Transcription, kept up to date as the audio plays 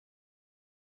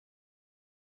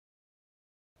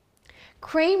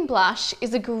Cream blush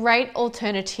is a great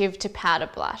alternative to powder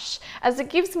blush as it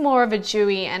gives more of a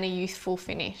dewy and a youthful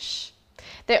finish.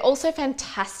 They're also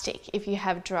fantastic if you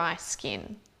have dry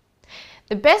skin.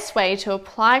 The best way to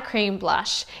apply cream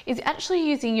blush is actually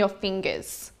using your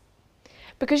fingers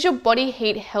because your body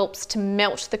heat helps to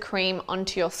melt the cream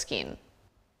onto your skin.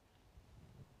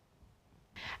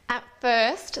 At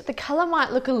first, the colour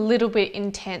might look a little bit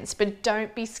intense, but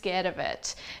don't be scared of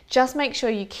it. Just make sure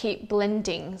you keep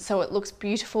blending so it looks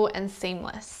beautiful and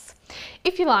seamless.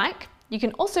 If you like, you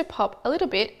can also pop a little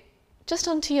bit just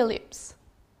onto your lips.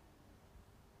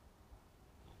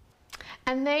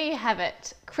 And there you have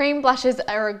it. Cream blushes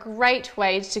are a great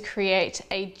way to create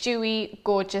a dewy,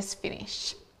 gorgeous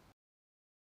finish.